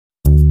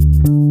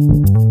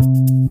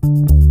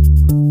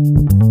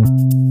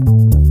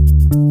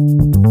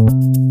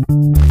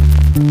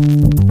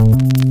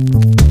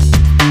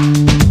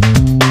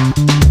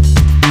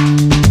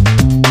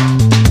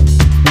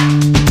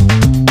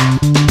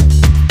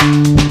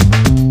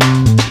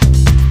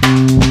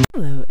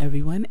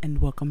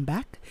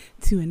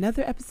to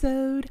another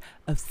episode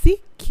of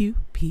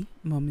CQP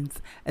Moments.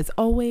 As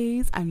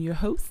always, I'm your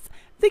host,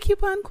 the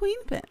Coupon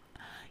Queen Pin.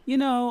 You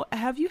know,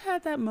 have you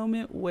had that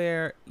moment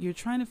where you're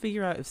trying to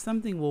figure out if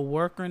something will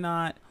work or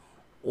not,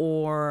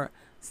 or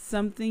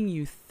something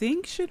you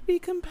think should be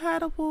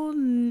compatible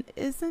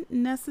isn't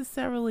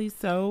necessarily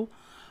so?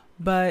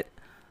 But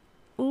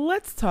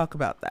let's talk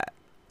about that.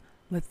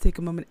 Let's take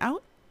a moment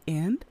out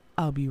and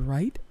I'll be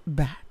right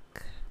back.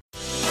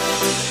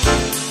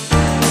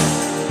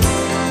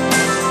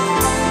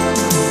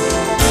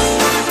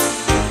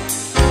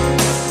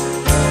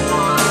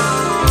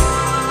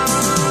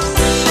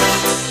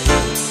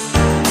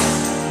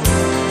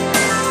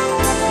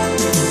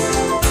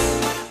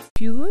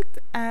 If you looked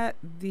at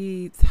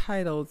the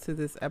title to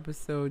this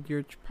episode,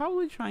 you're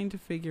probably trying to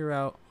figure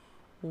out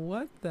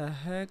what the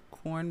heck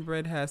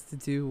cornbread has to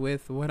do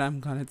with what I'm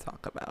going to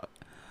talk about.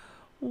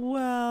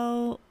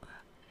 Well,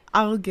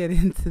 I'll get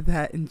into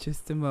that in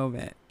just a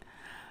moment.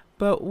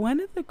 But one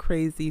of the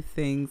crazy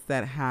things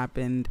that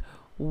happened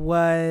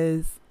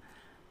was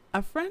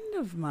a friend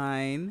of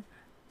mine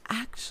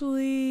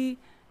actually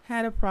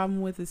had a problem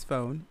with his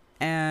phone.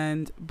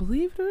 And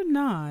believe it or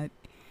not,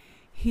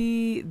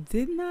 he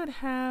did not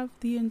have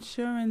the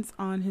insurance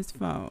on his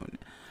phone.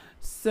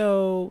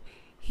 So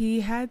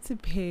he had to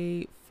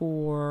pay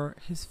for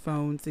his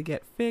phone to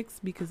get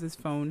fixed because his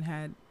phone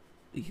had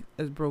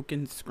a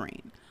broken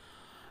screen.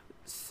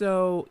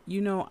 So,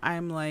 you know,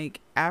 I'm like,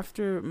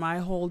 after my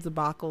whole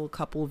debacle a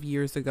couple of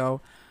years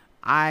ago,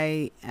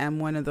 I am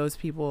one of those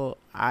people.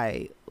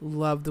 I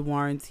love the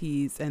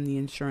warranties and the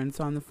insurance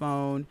on the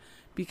phone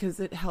because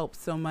it helps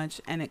so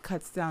much and it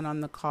cuts down on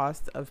the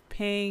cost of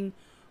paying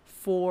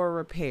for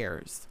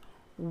repairs.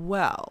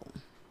 Well,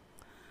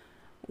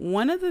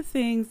 one of the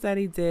things that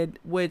he did,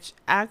 which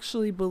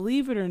actually,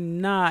 believe it or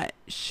not,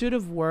 should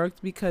have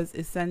worked because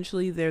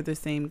essentially they're the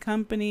same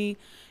company.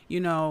 You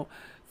know,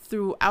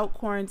 throughout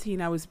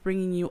quarantine, I was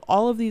bringing you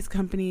all of these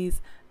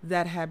companies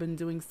that have been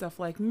doing stuff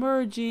like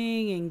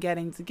merging and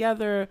getting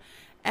together.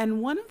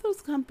 And one of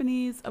those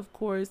companies, of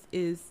course,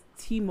 is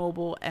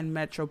T-Mobile and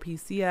Metro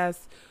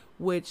PCS,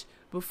 which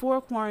before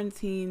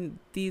quarantine,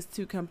 these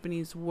two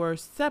companies were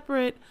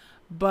separate,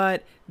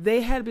 but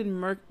they had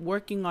been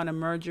working on a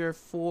merger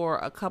for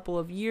a couple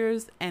of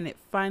years, and it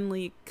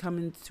finally come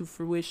into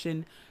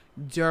fruition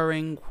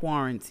during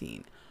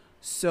quarantine.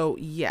 So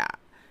yeah,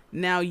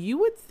 now you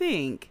would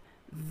think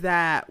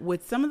that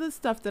with some of the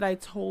stuff that I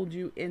told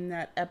you in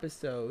that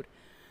episode,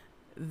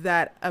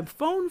 that a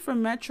phone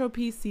from Metro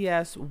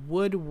PCS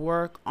would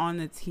work on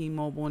the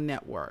T-Mobile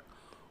network.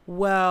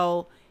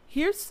 Well,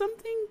 here's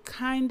something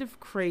kind of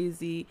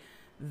crazy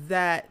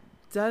that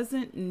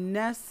doesn't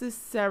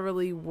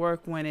necessarily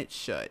work when it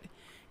should.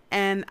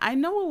 And I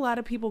know a lot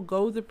of people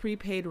go the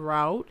prepaid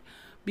route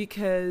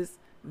because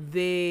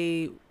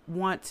they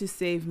want to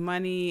save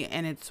money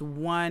and it's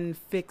one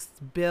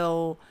fixed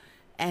bill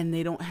and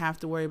they don't have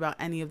to worry about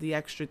any of the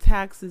extra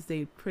taxes.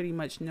 They pretty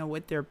much know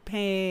what they're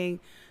paying.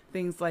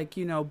 Things like,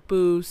 you know,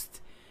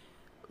 Boost,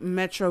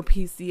 Metro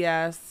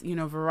PCS, you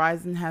know,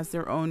 Verizon has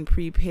their own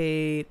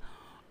prepaid.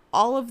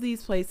 All of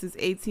these places,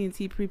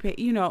 AT&T prepaid,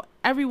 you know,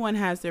 everyone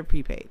has their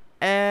prepaid.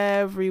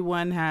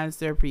 Everyone has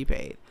their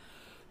prepaid.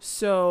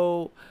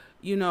 So,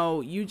 you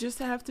know, you just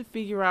have to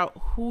figure out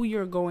who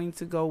you're going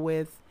to go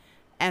with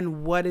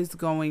and what is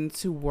going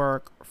to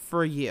work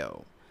for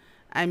you.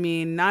 I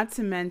mean, not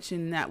to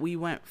mention that we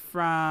went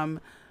from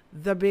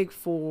the big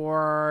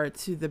four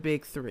to the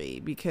big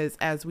three because,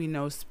 as we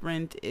know,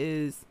 Sprint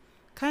is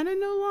kind of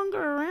no longer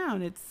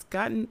around. It's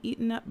gotten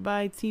eaten up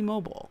by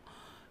T-Mobile.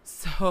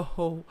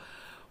 So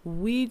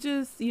we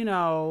just, you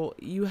know,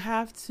 you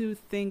have to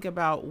think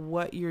about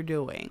what you're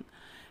doing.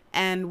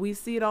 And we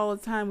see it all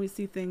the time. We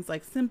see things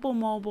like Simple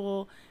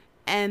Mobile.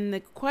 And the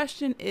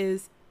question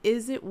is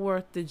it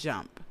worth the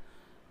jump?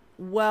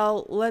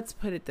 Well, let's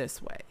put it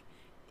this way.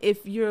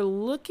 If you're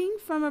looking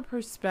from a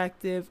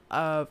perspective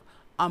of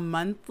a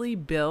monthly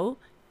bill,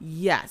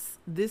 yes,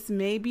 this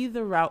may be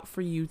the route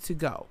for you to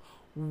go.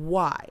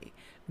 Why?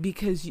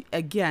 Because,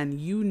 again,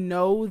 you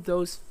know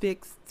those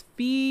fixed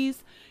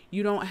fees.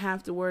 You don't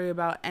have to worry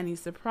about any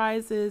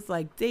surprises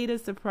like data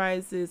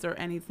surprises or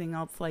anything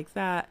else like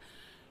that.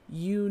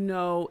 You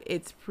know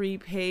it's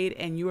prepaid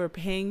and you are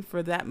paying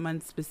for that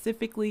month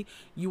specifically.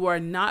 You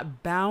are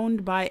not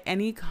bound by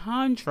any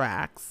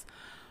contracts.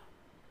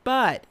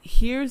 But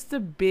here's the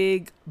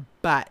big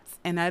but,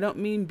 and I don't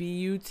mean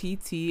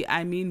B-U-T-T,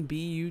 I mean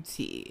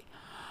B-U-T.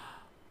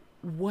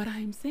 What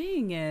I'm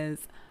saying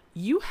is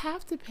you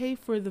have to pay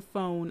for the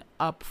phone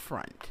up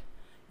front.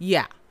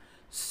 Yeah.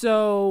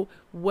 So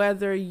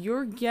whether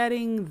you're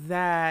getting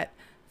that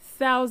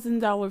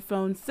 $1,000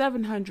 phone,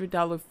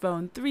 $700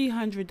 phone,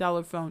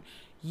 $300 phone,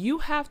 you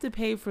have to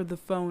pay for the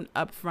phone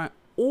up front,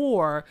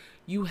 or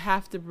you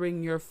have to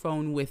bring your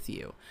phone with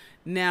you.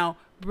 Now,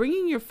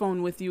 bringing your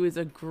phone with you is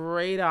a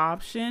great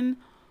option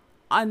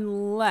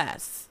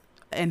unless,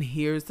 and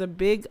here's a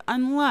big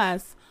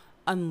unless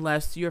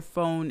your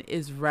phone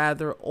is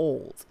rather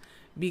old.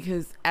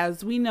 Because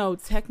as we know,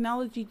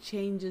 technology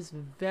changes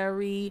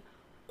very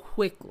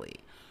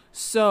quickly.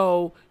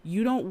 So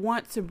you don't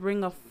want to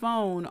bring a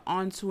phone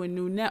onto a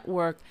new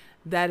network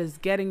that is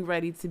getting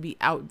ready to be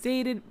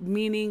outdated,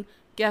 meaning,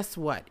 guess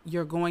what?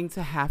 You're going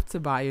to have to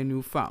buy a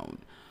new phone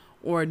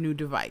or a new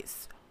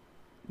device.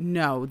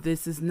 No,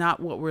 this is not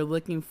what we're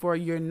looking for.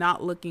 You're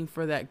not looking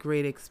for that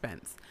great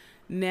expense.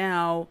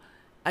 Now,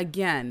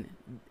 again,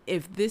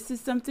 if this is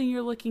something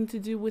you're looking to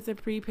do with a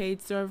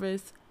prepaid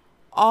service,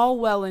 all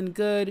well and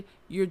good.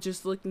 You're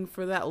just looking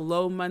for that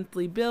low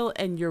monthly bill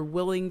and you're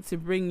willing to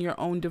bring your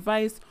own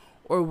device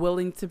or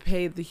willing to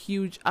pay the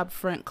huge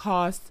upfront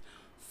cost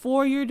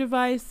for your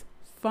device,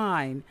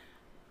 fine.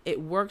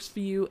 It works for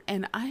you.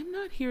 And I'm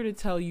not here to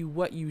tell you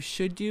what you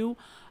should do.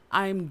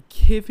 I'm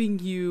giving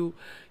you,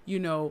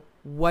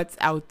 what's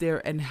out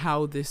there and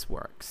how this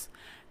works.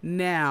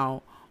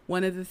 Now,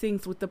 one of the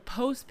things with the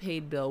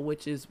postpaid bill,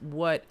 which is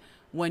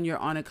when you're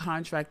on a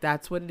contract,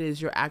 that's what it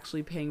is. You're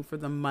actually paying for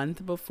the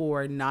month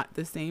before, not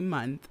the same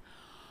month.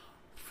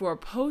 For a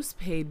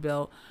postpaid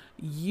bill,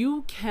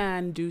 you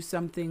can do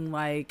something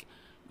like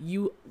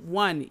you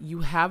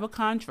have a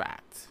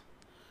contract.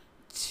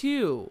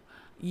 2,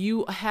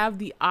 you have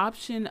the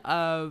option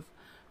of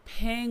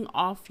paying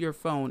off your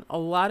phone. A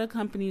lot of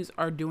companies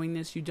are doing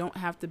this. You don't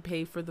have to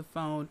pay for the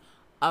phone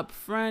up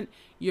front.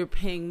 You're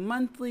paying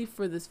monthly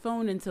for this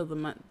phone until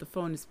the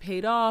phone is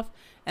paid off,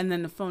 and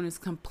then the phone is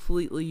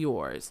completely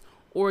yours.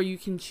 Or you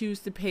can choose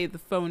to pay the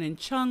phone in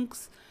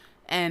chunks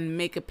and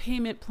make a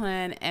payment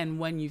plan, and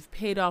when you've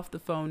paid off the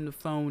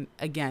phone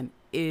again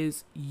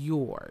is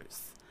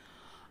yours.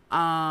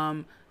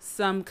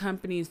 Some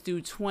companies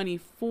do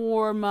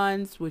 24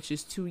 months, which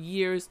is 2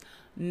 years.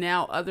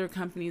 Now other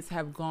companies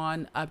have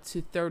gone up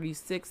to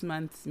 36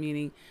 months,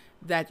 meaning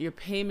that your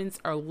payments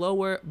are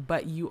lower,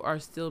 but you are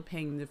still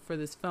paying for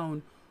this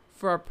phone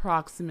for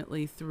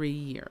approximately 3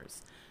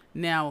 years.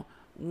 Now,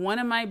 one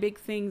of my big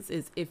things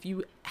is if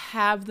you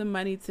have the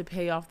money to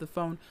pay off the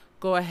phone,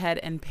 go ahead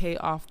and pay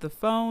off the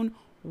phone.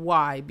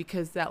 Why?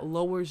 Because that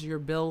lowers your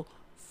bill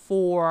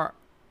for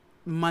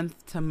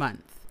month to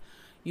month.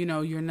 You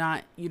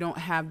don't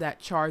have that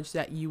charge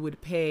that you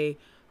would pay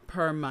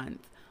per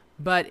month.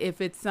 But if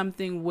it's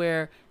something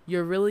where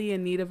you're really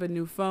in need of a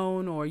new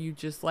phone or you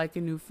just like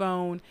a new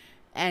phone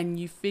and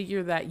you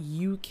figure that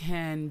you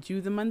can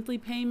do the monthly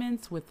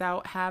payments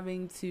without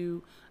having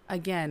to,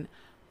 again,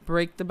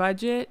 break the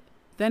budget,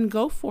 then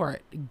go for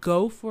it.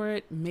 Go for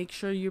it. Make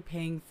sure you're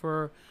paying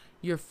for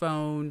your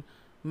phone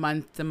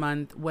month to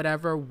month,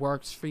 whatever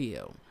works for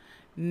you.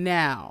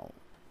 Now,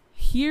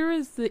 here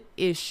is the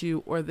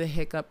issue or the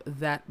hiccup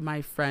that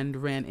my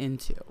friend ran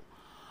into.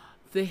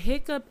 The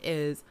hiccup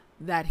is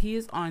that he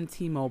is on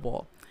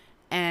T-Mobile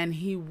and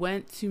he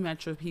went to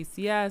Metro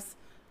PCS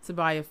to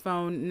buy a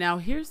phone. Now,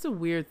 here's the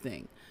weird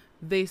thing.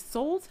 They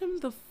sold him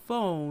the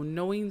phone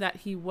knowing that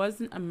he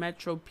wasn't a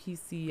Metro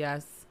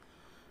PCS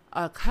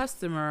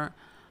customer.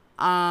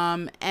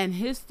 And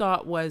his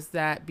thought was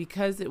that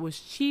because it was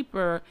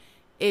cheaper,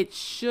 it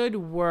should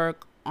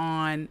work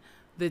on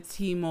the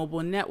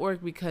T-Mobile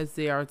network because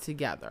they are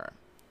together.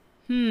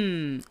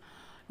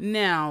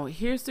 Now,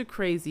 here's the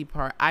crazy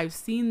part. I've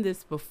seen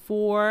this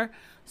before,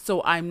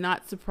 so I'm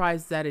not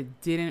surprised that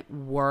it didn't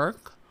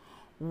work.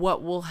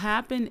 What will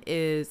happen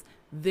is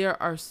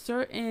there are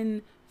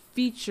certain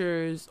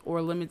features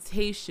or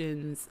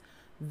limitations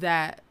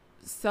that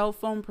cell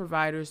phone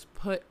providers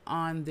put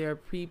on their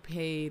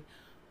prepaid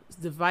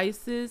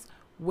devices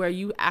where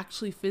you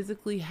actually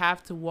physically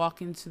have to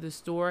walk into the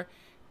store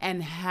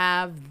and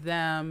have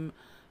them,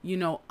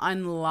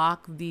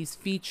 unlock these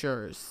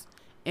features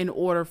in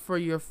order for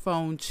your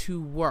phone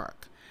to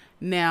work.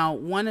 Now,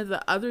 one of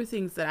the other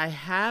things that I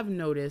have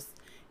noticed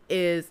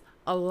is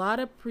a lot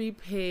of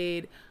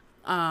prepaid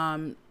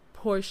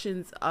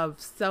portions of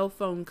cell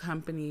phone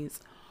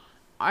companies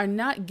are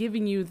not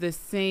giving you the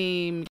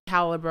same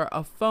caliber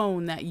of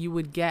phone that you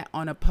would get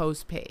on a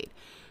postpaid.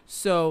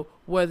 So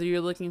whether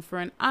you're looking for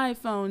an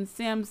iPhone,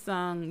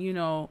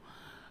 Samsung,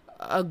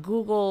 a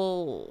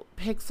Google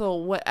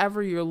Pixel,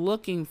 whatever you're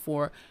looking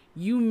for,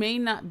 you may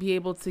not be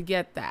able to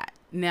get that.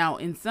 Now,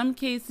 in some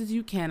cases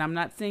you can. I'm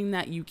not saying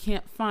that you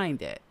can't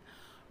find it,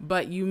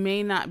 but you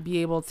may not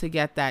be able to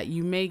get that.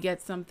 You may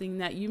get something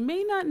that you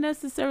may not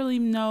necessarily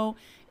know.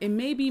 It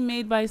may be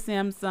made by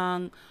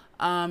Samsung.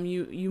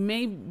 You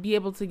may be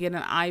able to get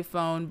an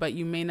iPhone, but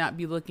you may not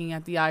be looking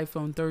at the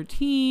iPhone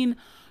 13,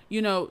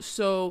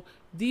 so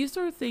these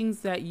are things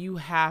that you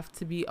have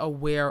to be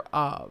aware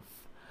of,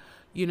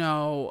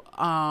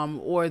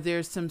 or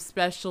there's some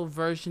special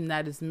version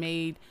that is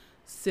made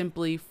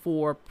simply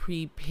for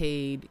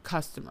prepaid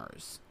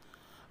customers.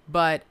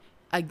 But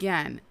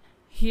again,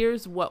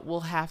 here's what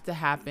will have to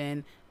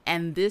happen.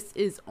 And this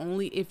is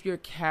only if your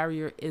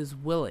carrier is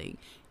willing.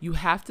 You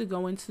have to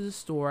go into the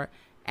store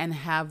and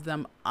have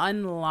them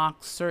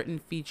unlock certain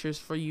features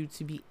for you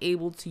to be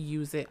able to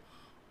use it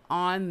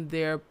on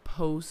their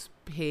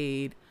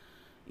postpaid,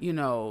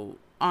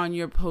 on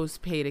your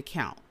postpaid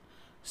account.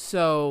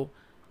 So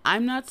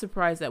I'm not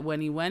surprised that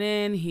when he went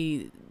in,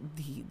 he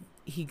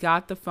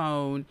got the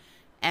phone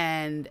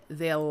and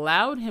they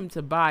allowed him to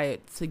buy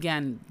it. So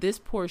again, this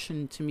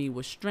portion to me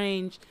was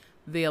strange.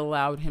 they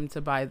allowed him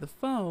to buy the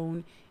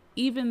phone,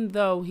 even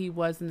though he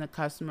wasn't a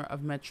customer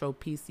of Metro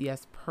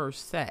PCS per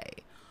se.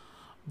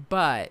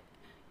 But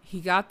he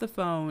got the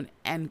phone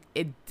and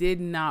it did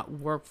not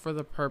work for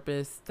the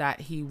purpose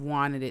that he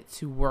wanted it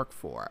to work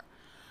for.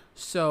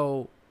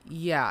 So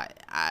yeah,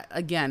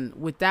 again,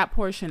 with that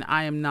portion,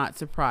 I am not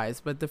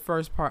surprised. But the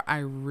first part, I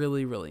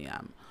really, really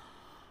am.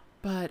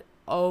 But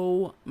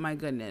oh my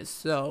goodness.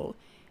 So,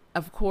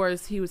 of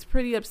course, he was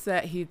pretty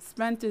upset. He'd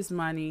spent his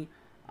money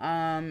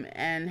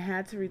and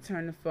had to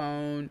return the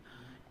phone.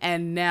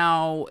 And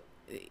now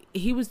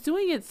he was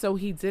doing it so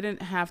he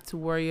didn't have to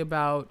worry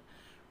about,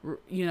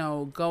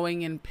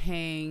 going and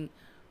paying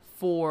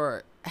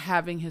for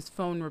having his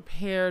phone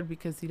repaired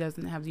because he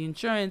doesn't have the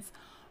insurance.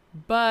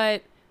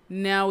 But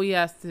now he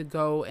has to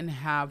go and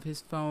have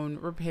his phone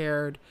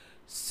repaired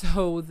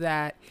so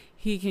that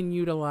he can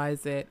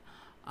utilize it.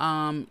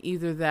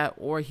 Either that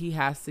or he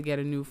has to get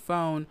a new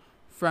phone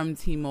from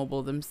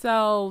T-Mobile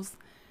themselves.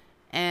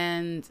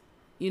 And,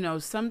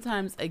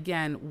 sometimes,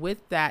 again,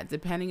 with that,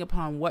 depending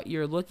upon what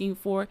you're looking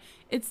for,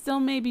 it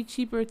still may be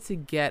cheaper to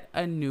get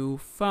a new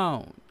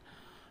phone.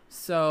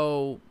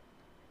 So,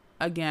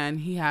 again,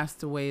 he has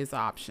to weigh his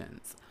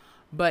options.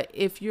 But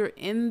if you're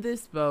in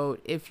this boat,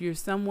 if you're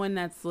someone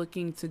that's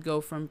looking to go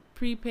from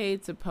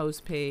prepaid to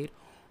postpaid,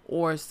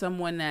 or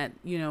someone that,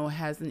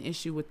 has an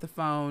issue with the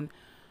phone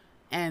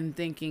and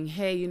thinking,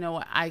 hey,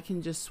 I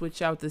can just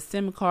switch out the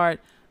SIM card,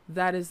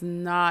 that is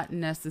not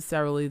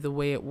necessarily the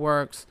way it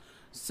works.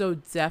 So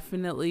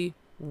definitely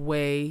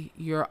weigh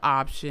your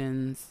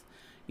options.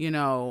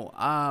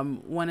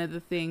 One of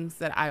the things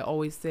that I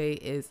always say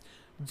is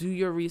do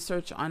your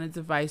research on a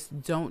device.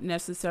 Don't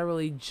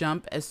necessarily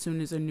jump as soon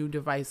as a new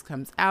device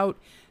comes out.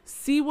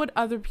 See what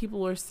other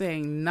people are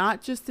saying,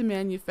 not just the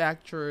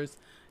manufacturers,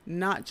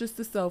 not just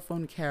the cell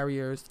phone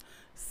carriers.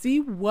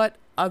 See what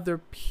other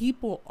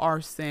people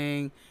are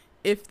saying,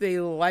 if they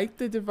like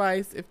the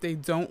device, if they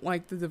don't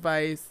like the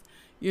device,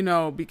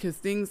 because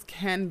things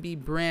can be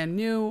brand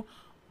new,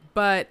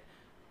 but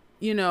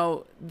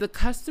the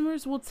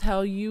customers will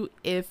tell you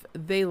if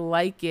they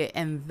like it,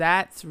 and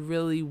that's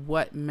really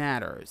what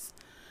matters.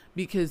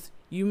 Because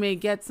you may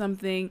get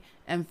something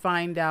and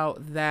find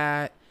out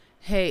that,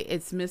 hey,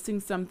 it's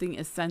missing something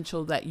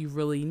essential that you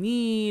really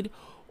need,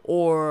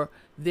 or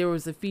there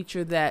was a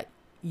feature that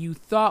you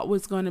thought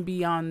was going to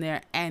be on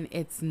there and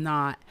it's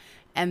not.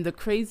 And the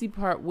crazy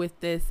part with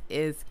this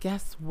is,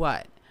 guess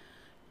what?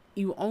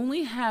 You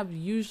only have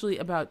usually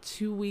about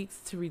 2 weeks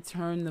to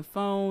return the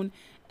phone,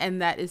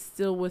 and that is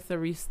still with a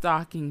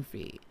restocking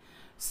fee.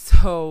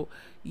 So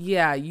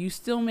yeah, you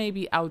still may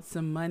be out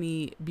some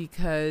money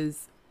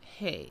because,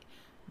 hey,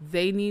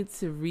 they need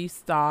to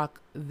restock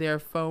their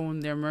phone,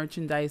 their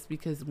merchandise,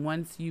 because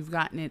once you've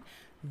gotten it,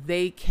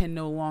 they can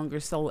no longer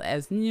sell it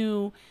as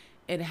new.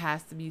 It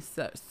has to be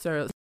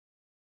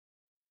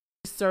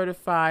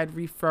certified,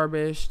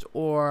 refurbished,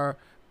 or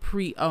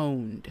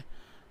pre-owned.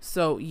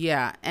 So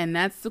yeah, and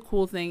that's the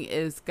cool thing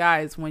is,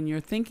 guys, when you're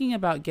thinking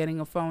about getting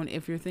a phone,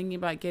 if you're thinking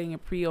about getting a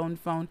pre-owned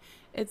phone,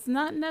 it's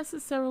not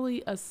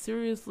necessarily a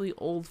seriously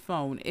old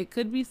phone. It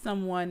could be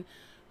someone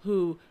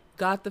who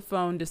got the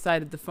phone,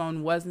 decided the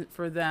phone wasn't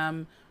for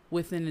them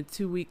within a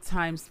 2-week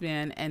time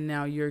span, and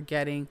now you're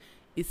getting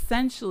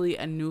essentially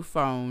a new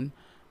phone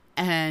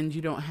and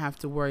you don't have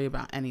to worry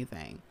about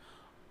anything.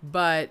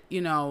 But,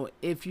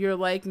 if you're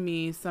like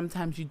me,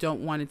 sometimes you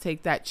don't want to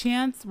take that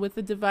chance with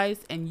the device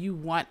and you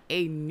want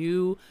a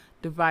new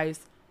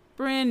device,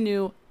 brand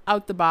new,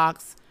 out the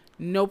box,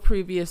 no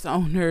previous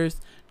owners,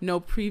 no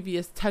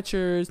previous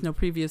touchers, no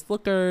previous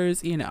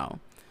lookers,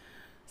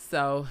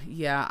 So,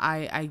 yeah,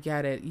 I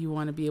get it. You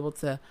want to be able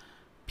to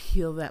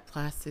peel that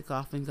plastic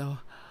off and go,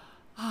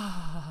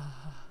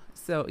 ah.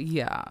 So,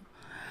 yeah.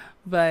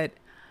 But,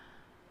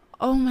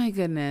 oh my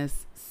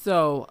goodness.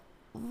 So,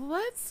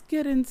 let's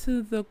get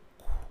into the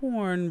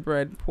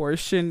cornbread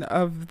portion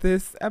of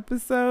this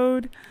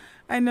episode.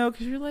 I know,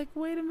 because you're like,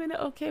 wait a minute.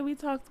 Okay, we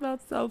talked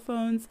about cell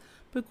phones,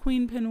 but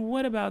Queen Pin,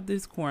 what about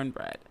this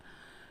cornbread?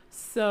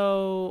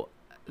 So,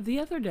 the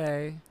other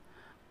day,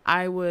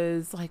 I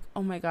was like,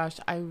 oh my gosh,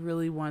 I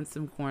really want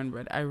some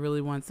cornbread. I really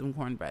want some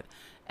cornbread.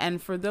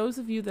 And for those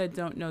of you that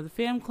don't know, the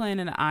Fam Clan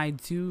and I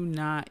do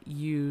not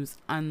use,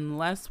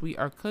 unless we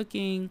are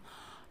cooking,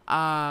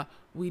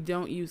 we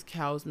don't use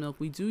cow's milk.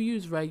 We do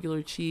use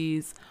regular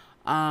cheese.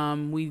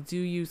 We do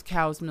use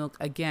cow's milk,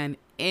 again,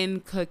 in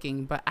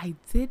cooking. But I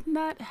did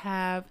not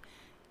have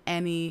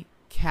any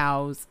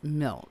cow's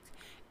milk.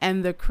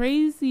 And the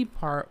crazy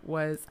part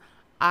was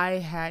I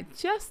had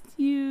just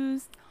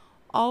used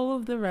all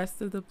of the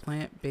rest of the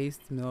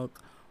plant-based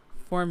milk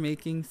for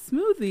making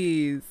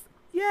smoothies.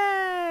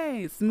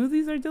 Yay!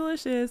 Smoothies are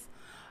delicious.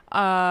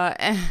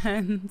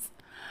 And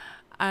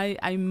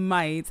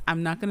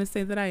I'm not going to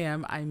say that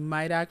I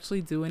might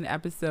actually do an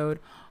episode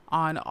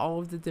on all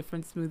of the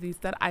different smoothies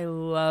that I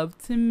love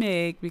to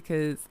make,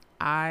 because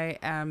I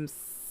am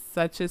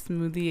such a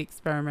smoothie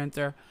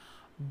experimenter.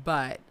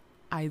 But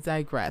I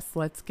digress.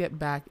 Let's get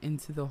back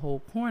into the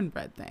whole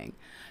cornbread thing.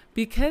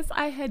 Because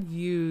I had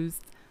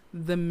used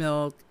the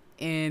milk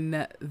in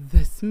the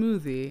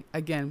smoothie,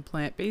 again,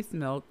 plant-based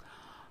milk,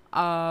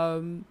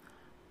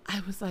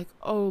 I was like,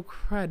 oh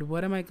crud,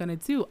 what am I gonna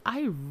do?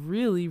 I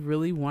really,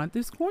 really want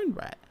this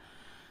cornbread.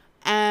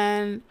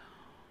 And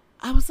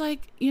I was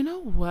like, you know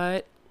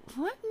what?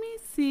 Let me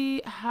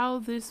see how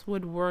this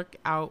would work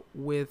out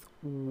with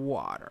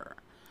water.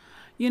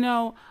 You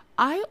know,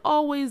 I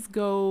always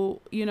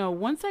go,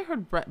 once I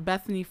heard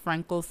Bethany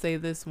Frankel say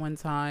this one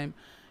time,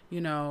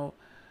 you know,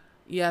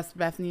 yes,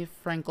 Bethany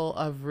Frankel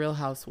of Real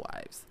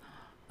Housewives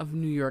of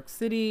New York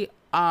City.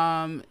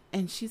 And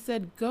she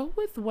said, go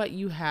with what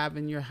you have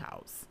in your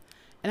house.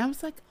 And I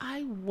was like,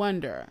 I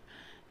wonder.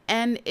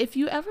 And if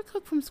you ever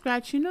cook from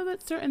scratch, you know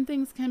that certain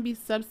things can be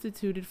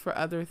substituted for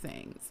other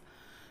things.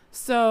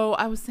 So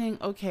I was saying,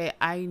 okay,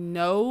 I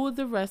know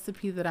the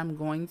recipe that I'm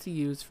going to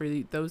use. For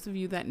those of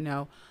you that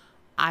know,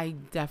 I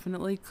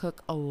definitely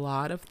cook a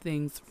lot of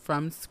things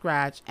from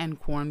scratch, and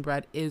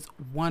cornbread is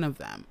one of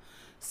them.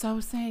 So I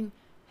was saying,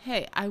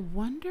 hey, I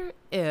wonder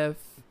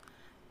if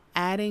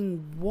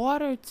adding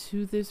water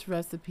to this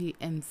recipe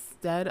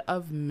instead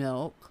of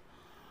milk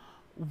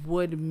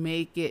would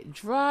make it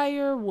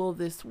drier. Will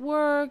this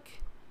work?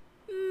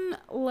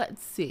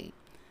 Let's see.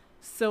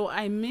 So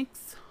I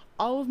mix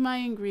all of my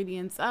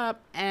ingredients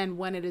up, and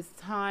when it is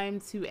time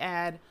to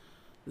add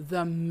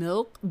the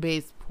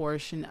milk-based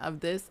portion of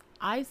this,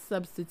 I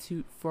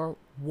substitute for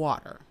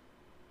water.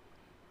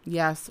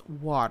 Yes,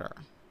 water.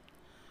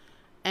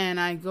 And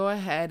I go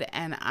ahead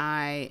and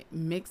I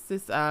mix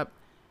this up.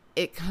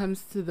 It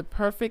comes to the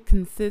perfect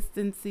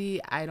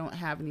consistency. I don't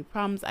have any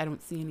problems. I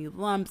don't see any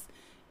lumps.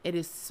 It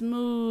is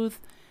smooth.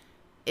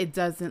 It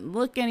doesn't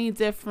look any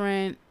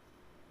different.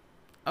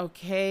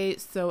 Okay,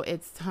 so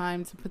it's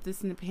time to put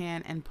this in the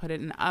pan and put it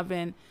in the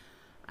oven.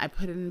 I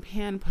put it in the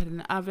pan, put it in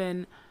the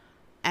oven,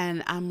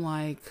 and I'm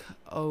like,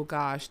 oh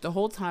gosh. The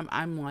whole time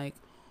I'm like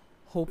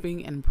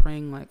hoping and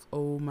praying like,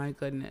 oh my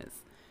goodness.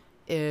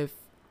 If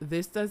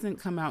this doesn't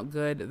come out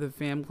good, the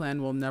fam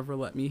clan will never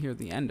let me hear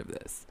the end of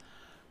this.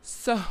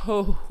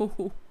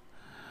 So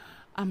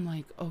I'm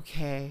like,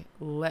 okay,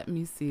 let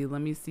me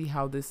see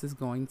how this is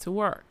going to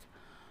work.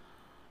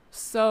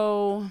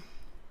 So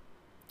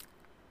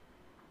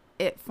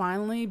it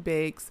finally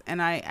bakes,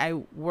 and I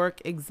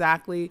work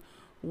exactly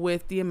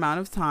with the amount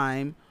of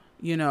time.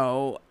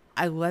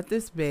 I let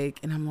this bake,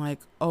 and I'm like,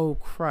 oh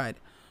crud.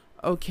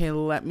 Okay,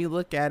 let me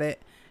look at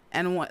it.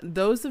 And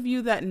those of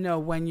you that know,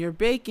 when you're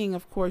baking,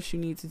 of course, you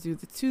need to do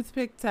the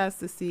toothpick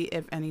test to see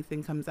if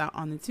anything comes out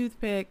on the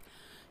toothpick.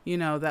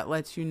 That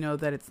lets you know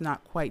that it's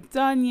not quite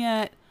done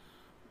yet.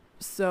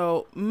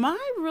 So my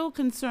real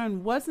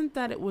concern wasn't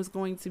that it was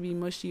going to be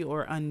mushy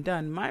or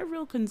undone. My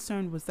real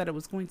concern was that it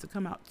was going to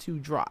come out too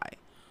dry.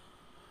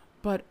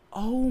 But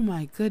oh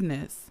my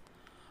goodness,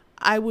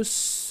 I was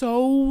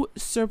so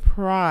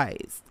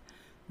surprised.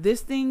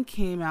 This thing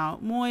came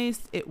out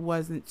moist. It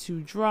wasn't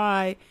too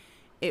dry.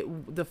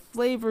 The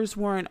flavors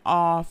weren't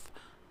off.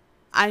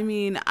 I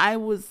mean, I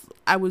was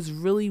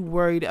really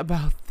worried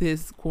about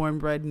this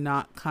cornbread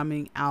not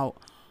coming out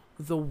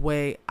the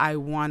way I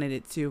wanted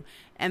it to.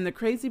 And the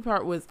crazy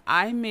part was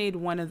I made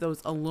one of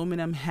those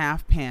aluminum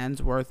half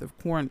pans worth of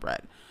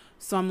cornbread.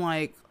 So I'm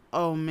like,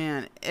 oh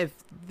man,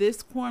 if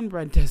this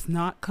cornbread does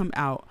not come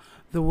out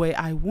the way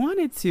I want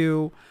it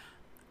to,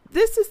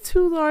 this is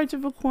too large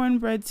of a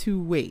cornbread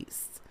to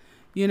waste.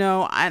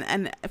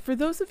 And for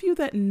those of you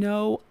that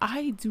know,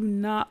 I do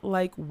not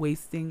like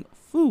wasting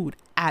food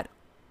at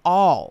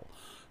all.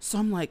 So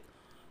I'm like,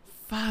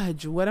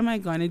 fudge, what am I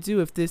going to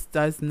do if this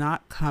does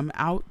not come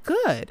out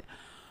good?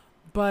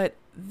 But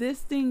this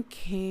thing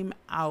came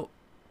out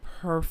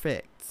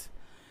perfect.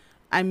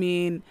 I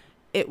mean,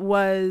 I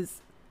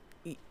was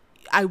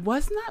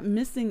not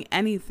missing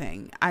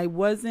anything.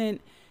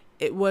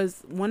 It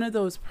was one of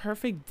those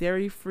perfect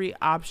dairy-free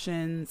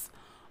options,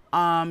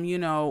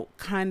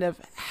 kind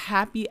of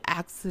happy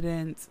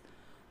accident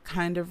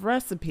kind of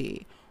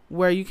recipe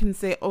where you can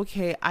say,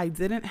 okay, I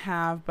didn't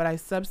have, but I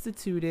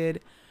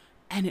substituted,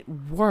 and it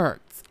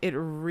worked. It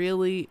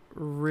really,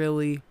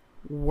 really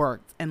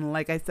worked. And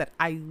like I said,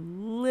 I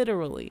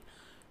literally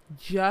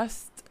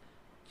just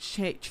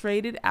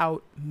traded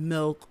out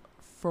milk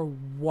for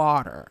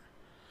water.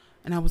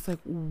 And I was like,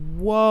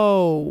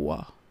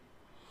 whoa.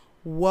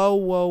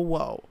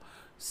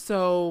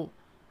 So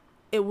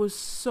it was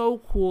so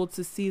cool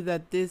to see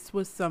that this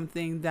was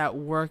something that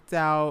worked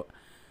out,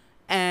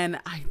 and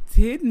I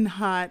did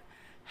not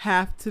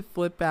have to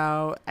flip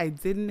out. I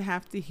didn't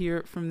have to hear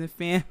it from the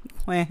fan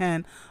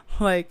clan.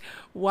 Like,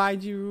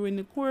 why'd you ruin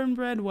the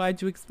cornbread?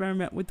 Why'd you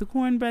experiment with the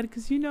cornbread?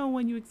 Because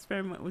when you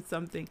experiment with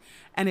something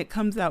and it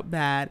comes out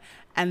bad,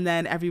 and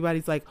then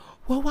everybody's like,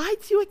 well,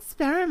 why'd you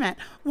experiment?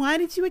 Why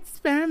did you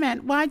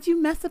experiment? Why'd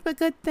you mess up a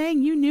good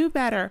thing? You knew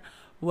better.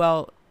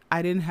 Well,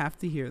 I didn't have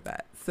to hear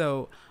that.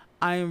 So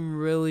I am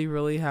really,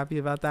 really happy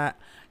about that.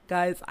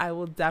 Guys, I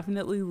will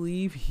definitely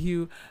leave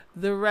you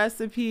the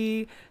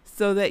recipe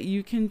so that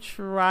you can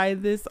try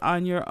this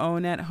on your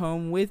own at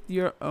home with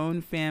your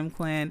own fam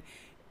clan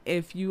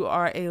if you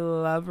are a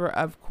lover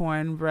of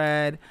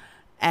cornbread.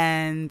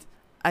 And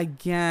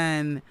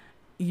again,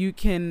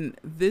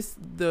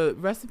 the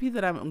recipe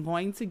that I'm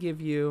going to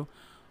give you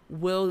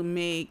will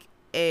make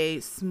a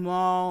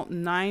small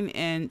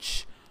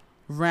 9-inch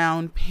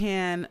round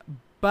pan,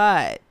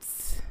 but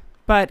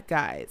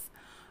guys,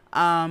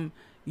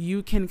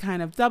 you can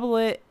kind of double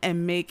it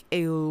and make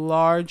a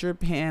larger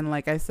pan.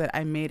 Like I said,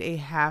 I made a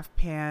half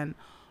pan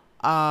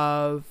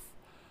of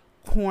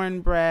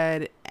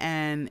cornbread,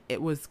 and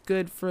it was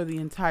good for the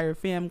entire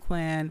fam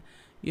clan.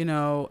 You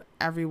know,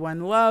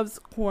 everyone loves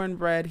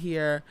cornbread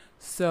here.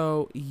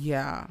 So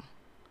yeah.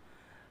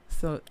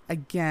 So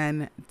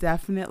again,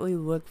 definitely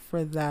look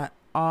for that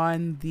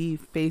on the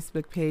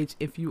Facebook page.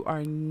 If you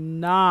are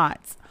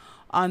not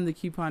on the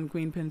Coupon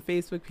Queen Pin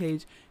Facebook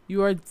page,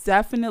 you are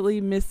definitely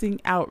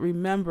missing out.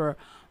 Remember,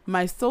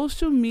 my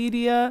social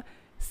media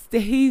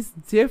stays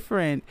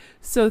different.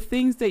 So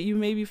things that you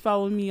maybe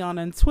follow me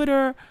on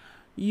Twitter,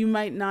 you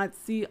might not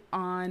see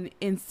on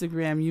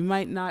Instagram, you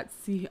might not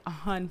see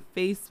on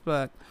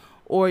Facebook,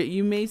 or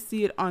you may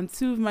see it on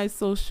 2 of my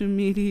social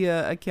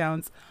media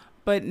accounts,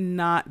 but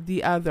not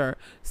the other.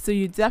 So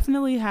you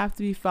definitely have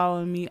to be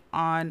following me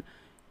on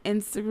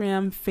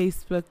Instagram,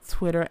 Facebook,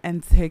 Twitter,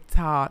 and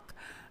TikTok.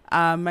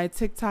 My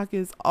TikTok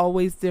is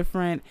always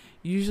different.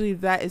 Usually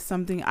that is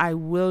something I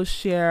will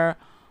share,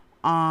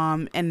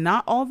 and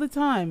not all the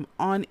time,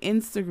 on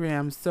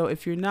Instagram. So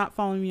if you're not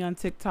following me on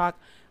TikTok,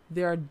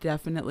 there are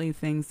definitely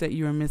things that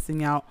you are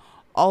missing out.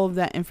 All of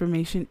that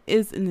information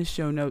is in the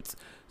show notes.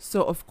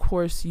 So of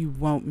course you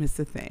won't miss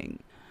a thing.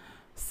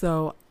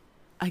 So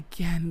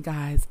again,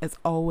 guys, as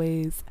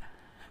always,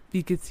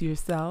 be good to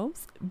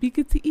yourselves, be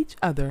good to each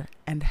other,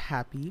 and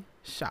happy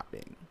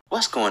shopping.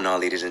 What's going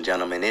on, ladies and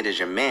gentlemen? It is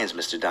your man's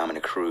Mr.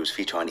 Dominic Cruz,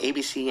 featured on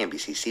ABC,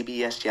 NBC,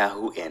 CBS,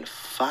 Yahoo, and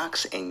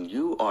Fox, and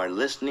you are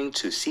listening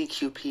to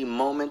CQP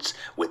Moments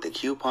with the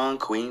Coupon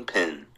Queen Pin.